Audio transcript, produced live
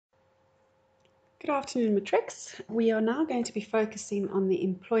Good afternoon, Matrix. We are now going to be focusing on the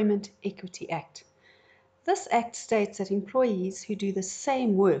Employment Equity Act. This act states that employees who do the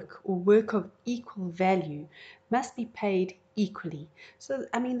same work or work of equal value must be paid equally.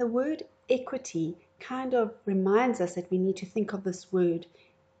 The word equity kind of reminds us that we need to think of this word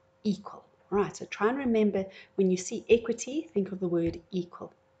equal. Right, so try and remember when you see equity, think of the word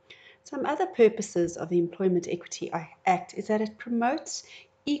equal. Some other purposes of the Employment Equity Act is that it promotes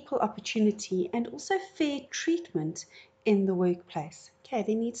equal opportunity and also fair treatment in the workplace. Okay,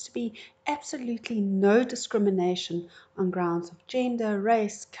 there needs to be absolutely no discrimination on grounds of gender,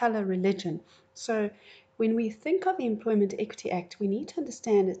 race, color, religion. So when we think of the Employment Equity Act, we need to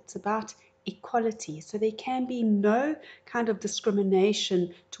understand it's about equality. So there can be no kind of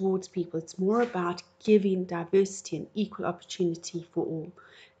discrimination towards people. It's more about giving diversity and equal opportunity for all.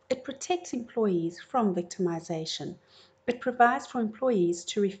 It protects employees from victimization. It provides for employees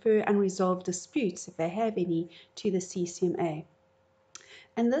to refer unresolved disputes, if they have any, to the CCMA.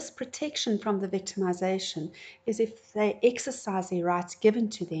 And this protection from the victimization is if they exercise their rights given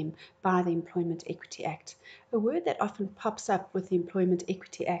to them by the Employment Equity Act. A word that often pops up with the Employment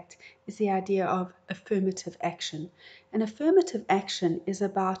Equity Act is the idea of affirmative action. And affirmative action is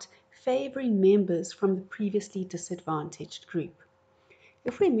about favoring members from the previously disadvantaged group.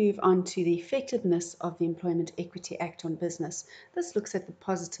 If we move on to the effectiveness of the Employment Equity Act on business, this looks at the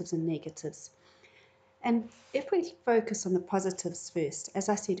positives and negatives. And if we focus on the positives first, as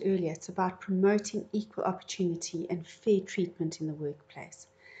I said earlier, it's about promoting equal opportunity and fair treatment in the workplace.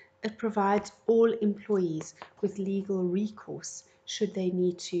 It provides all employees with legal recourse should they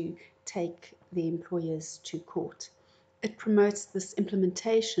need to take the employers to court. It promotes this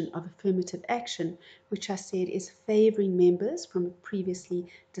implementation of affirmative action, which I said is favouring members from a previously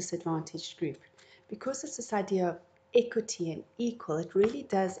disadvantaged group. Because it's this idea of equity and equal, it really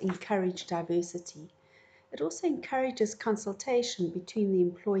does encourage diversity. It also encourages consultation between the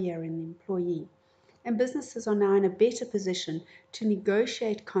employer and the employee. And businesses are now in a better position to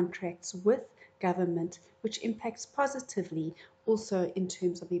negotiate contracts with government, which impacts positively also in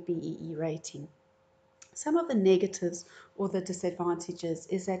terms of a BEE rating. Some of the negatives or the disadvantages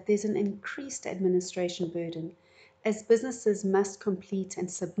is that there's an increased administration burden as businesses must complete and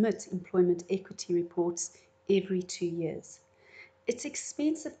submit employment equity reports every 2 years. It's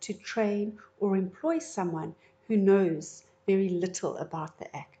expensive to train or employ someone who knows very little about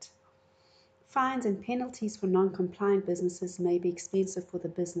the Act. Fines and penalties for non-compliant businesses may be expensive for the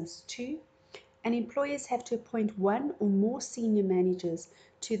business too, and employers have to appoint one or more senior managers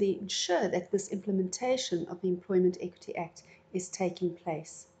to ensure that this implementation of the Employment Equity Act is taking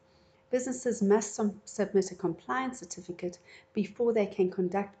place. Businesses must submit a compliance certificate before they can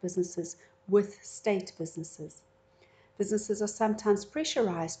conduct businesses with state businesses. Businesses are sometimes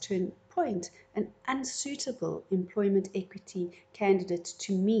pressurized to appoint an unsuitable employment equity candidate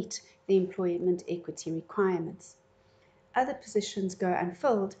to meet the employment equity requirements. Other positions go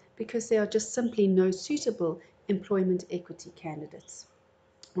unfilled because there are just simply no suitable employment equity candidates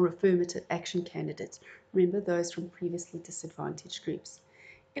or affirmative action candidates. Remember those from previously disadvantaged groups.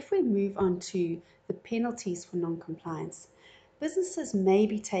 If we move on to the penalties for non-compliance, businesses may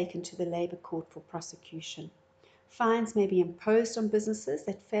be taken to the Labour Court for prosecution. Fines may be imposed on businesses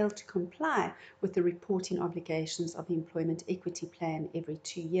that fail to comply with the reporting obligations of the Employment Equity Plan every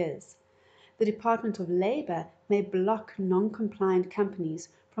 2 years. The Department of Labour may block non-compliant companies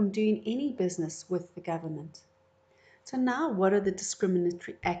from doing any business with the government. So now what are the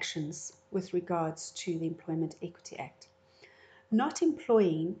discriminatory actions with regards to the Employment Equity Act? Not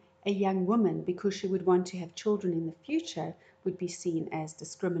employing a young woman because she would want to have children in the future would be seen as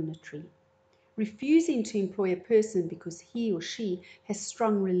discriminatory. Refusing to employ a person because he or she has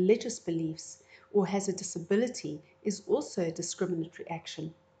strong religious beliefs or has a disability is also a discriminatory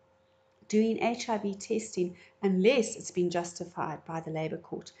action. Doing HIV testing unless it's been justified by the Labour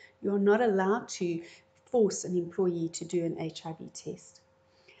Court. You are not allowed to force an employee to do an HIV test.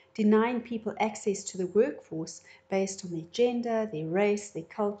 Denying people access to the workforce based on their gender, their race, their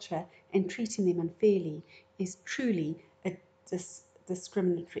culture, and treating them unfairly is truly a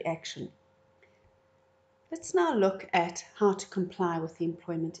discriminatory action. Let's now look at how to comply with the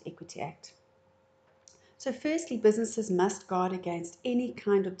Employment Equity Act. So firstly, businesses must guard against any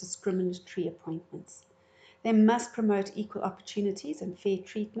kind of discriminatory appointments. They must promote equal opportunities and fair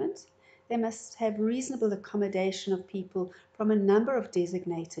treatment. They must have reasonable accommodation of people from a number of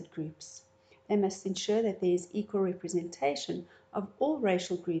designated groups. They must ensure that there is equal representation of all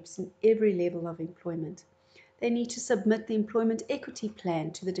racial groups in every level of employment. They need to submit the Employment Equity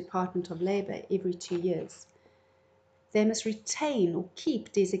Plan to the Department of Labour every 2 years. They must retain or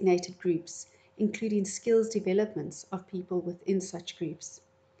keep designated groups including skills developments of people within such groups.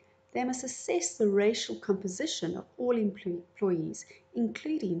 They must assess the racial composition of all employees,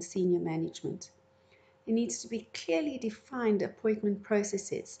 including senior management. There needs to be clearly defined appointment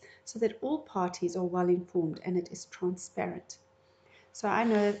processes so that all parties are well informed and it is transparent. So I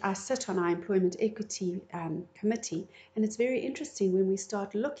know I sit on our Employment Equity Committee, and it's very interesting when we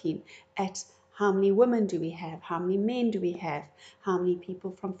start looking at how many women do we have, how many men do we have, how many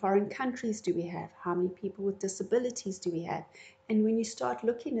people from foreign countries do we have, how many people with disabilities do we have. And when you start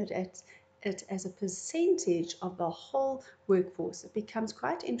looking at it as a percentage of the whole workforce, it becomes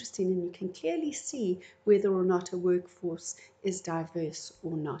quite interesting, and you can clearly see whether or not a workforce is diverse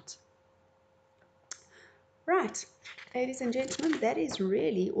or not. Right, ladies and gentlemen, that is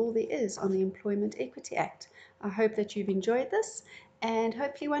really all there is on the Employment Equity Act. I hope that you've enjoyed this, and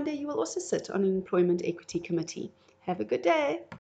hopefully one day you will also sit on an Employment Equity Committee. Have a good day.